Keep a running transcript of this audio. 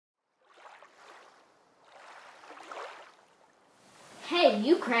Hey,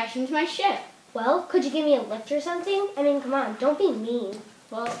 you crashed into my ship. Well, could you give me a lift or something? I mean, come on, don't be mean.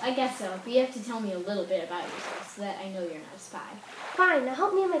 Well, I guess so, but you have to tell me a little bit about yourself so that I know you're not a spy. Fine, now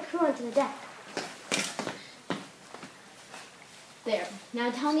help me and my crew onto the deck. There. Now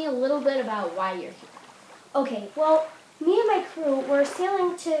tell me a little bit about why you're here. Okay, well, me and my crew were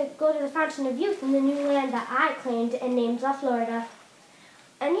sailing to go to the Fountain of Youth in the new land that I claimed and named La Florida.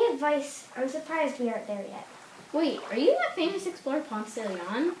 Any advice? I'm surprised we aren't there yet. Wait, are you that famous explorer Ponce?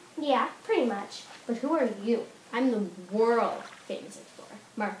 Yeah, pretty much. But who are you? I'm the world famous explorer,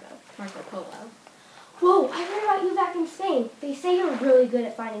 Marco Polo. Whoa, I heard about you back in Spain. They say you're really good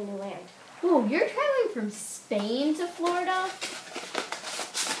at finding new land. Whoa, you're traveling from Spain to Florida?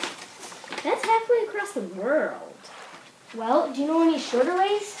 That's halfway across the world. Well, do you know any shorter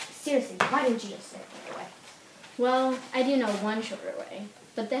ways? Seriously, why didn't you just say it right away? Well, I do know one shorter way,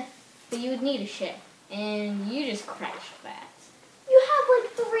 but you would need a ship, and you just crashed that. You have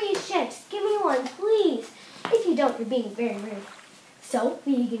like 3 ships. Give me one, please. If you don't, you're being very rude. So,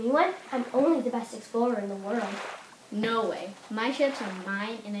 will you give me one? I'm only the best explorer in the world. No way. My ships are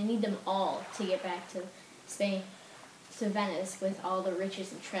mine, and I need them all to get back to Spain, to Venice, with all the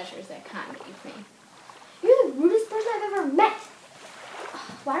riches and treasures that Con gave me. You're the rudest person I've ever met.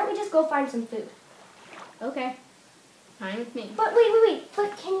 Why don't we just go find some food? Okay. Fine with me. But wait.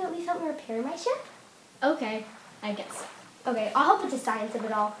 But can you at least help me repair my ship? Okay. I guess so. Okay, I'll help with the science of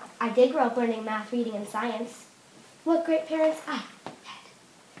it all. I did grow up learning math, reading, and science. What great parents I had.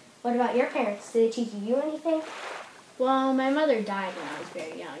 What about your parents? Did they teach you anything? Well, my mother died when I was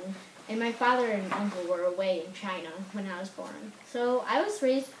very young, and my father and uncle were away in China when I was born. So I was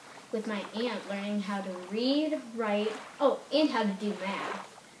raised with my aunt learning how to read, write, and how to do math.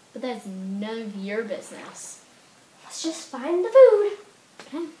 But that's none of your business. Let's just find the food.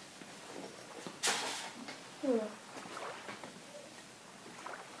 Okay.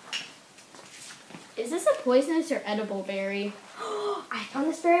 Is this a poisonous or edible berry? I found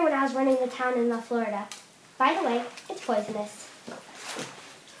this berry when I was running the town in La Florida. By the way, it's poisonous.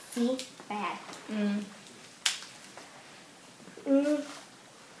 See? Bad.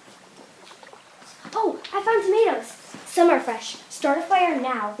 Oh, I found tomatoes. Some are fresh. Start a fire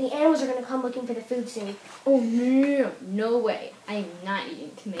now. The animals are going to come looking for the food soon. Oh, no way. I am not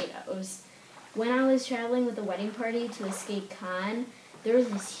eating tomatoes. When I was traveling with a wedding party to escape Con, there was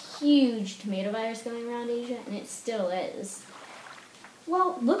this huge tomato virus going around Asia, and it still is.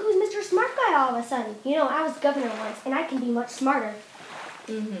 Well, look who's Mr. Smart Guy all of a sudden. You know, I was governor once, and I can be much smarter.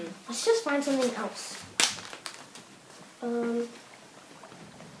 Let's just find something else. Oh,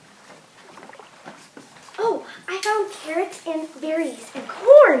 I found carrots and berries and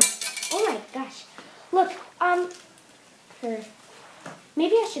corn. Oh my gosh. Look,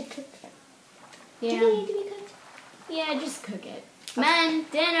 maybe I should cook them. Yeah. Do they need to be cooked? Yeah, just cook it. Men,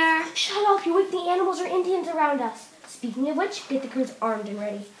 dinner. Shut up, you wake the animals or Indians around us. Speaking of which, get the crews armed and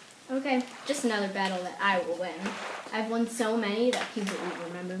ready. Okay, just another battle that I will win. I've won so many that people will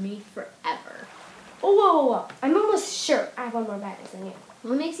remember me forever. Oh, whoa. I'm almost sure I have 1 more battles than you.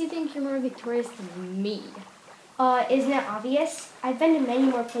 What makes you think you're more victorious than me? Isn't it obvious? I've been to many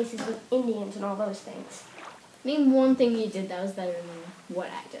more places with Indians and all those things. Name one thing you did that was better than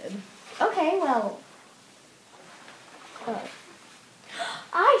what I did. Okay, well...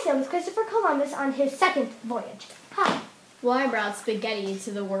 I sailed with Christopher Columbus on his 2nd voyage. Hi. Well, I brought spaghetti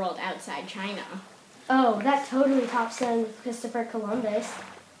to the world outside China. Oh, that totally tops sailing with Christopher Columbus.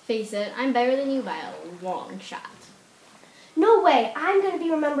 Face it, I'm better than you by a long shot. No way, I'm going to be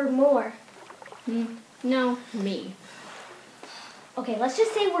remembered more. No, me. Okay, let's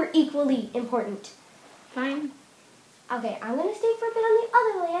just say we're equally important. Fine. Okay, I'm going to stay for a bit on the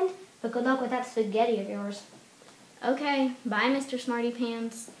other land, but good luck with that spaghetti of yours. Okay, bye, Mr. Smarty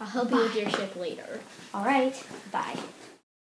Pants. I'll help you with your ship later. All right, bye.